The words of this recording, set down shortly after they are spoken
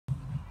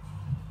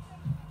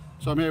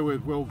So I'm here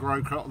with Will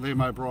Grocott and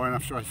Liam O'Brien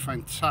after a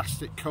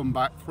fantastic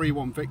comeback,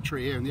 3-1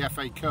 victory here in the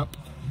FA Cup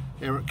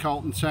here at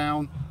Carlton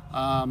Town.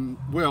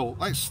 Will,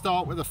 let's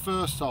start with the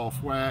first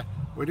half where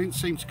we didn't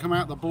seem to come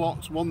out the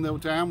blocks, 1-0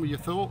 down. With your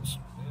thoughts?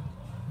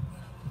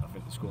 I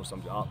think the score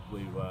sums it up.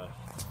 We were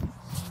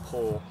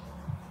poor,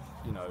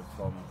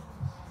 from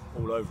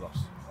all over us,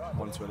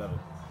 1 to 11.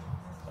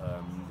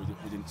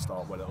 We didn't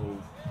start well at all.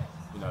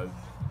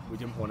 We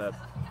didn't want to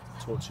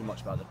talk too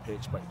much about the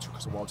pitch, but it took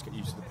us a while to get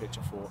used to the pitch,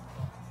 I thought.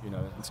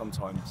 And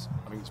sometimes,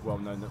 I think it's well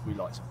known that we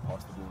like to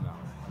pass the ball now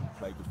and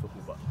play good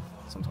football, but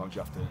sometimes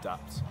you have to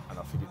adapt, and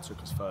I think it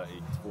took us 30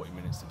 to 40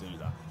 minutes to do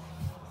that.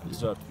 It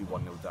deserved to be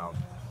 1-0 down,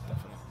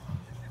 definitely.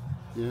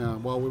 Yeah,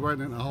 well, we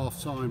went into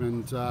half-time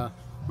and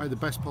made the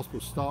best possible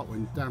start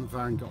when Dan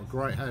Van got a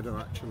great header,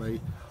 actually,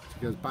 to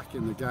get us back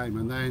in the game.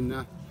 And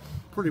then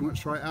pretty much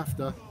straight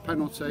after,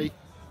 penalty,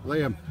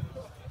 Liam,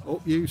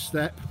 up you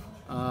step.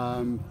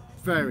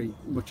 Very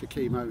much a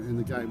key moment in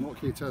the game. What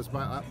can you tell us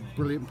about that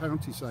brilliant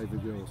penalty save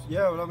of yours?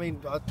 Yeah, well, I mean,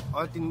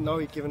 I didn't know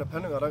he'd given a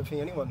penalty. I don't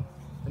think anyone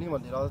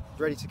did. I was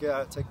ready to get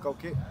out, take a goal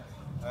kick.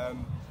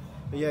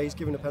 But yeah, he's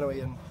given a penalty,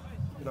 and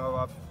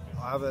I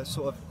have a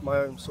sort of my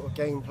own sort of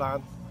game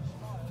plan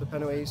for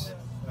penalties.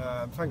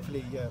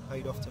 Thankfully, yeah, it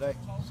paid off today.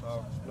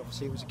 So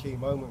obviously, it was a key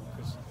moment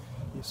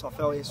because I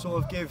felt it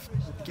sort of give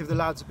the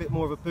lads a bit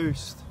more of a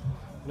boost.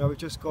 We've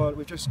just got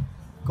an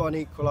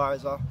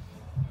equaliser.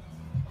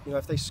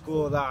 If they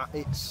score that,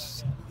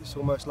 it's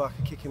almost like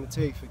a kick in the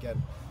teeth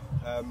again.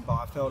 But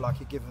I felt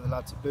like it gave the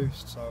lads a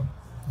boost. So.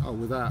 Oh,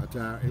 without a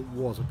doubt, it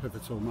was a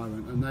pivotal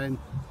moment. And then,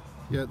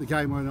 yeah, the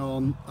game went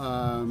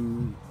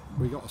on.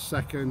 We got a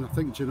second. I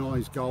think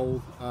Janai's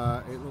goal.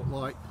 It looked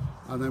like,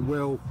 and then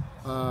Will,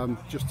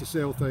 just to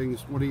seal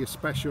things, one of your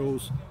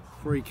specials,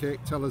 free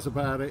kick. Tell us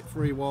about it.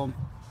 3-1.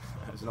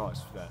 It was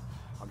nice.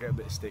 I get a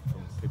bit of stick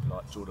from people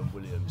like Jordan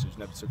Williams, who's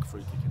never took a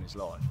free kick in his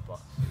life, but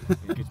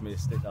he gives me a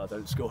stick that I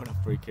don't score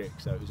enough free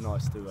kicks. So it was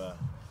nice to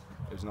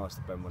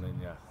bend one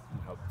in, yeah,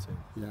 and help the team.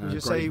 Yeah, you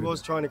just say he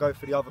was trying to go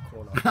for the other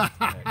corner. Yeah,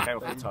 it came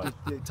off the toe.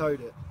 He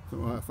towed it.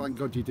 Well, thank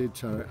God you did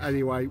tow it.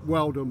 Anyway,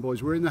 well done,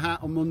 boys. We're in the hat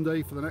on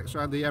Monday for the next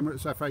round of the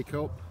Emirates FA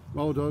Cup.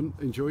 Well done.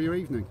 Enjoy your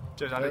evening.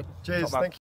 Cheers, Andy. Cheers. Thank you.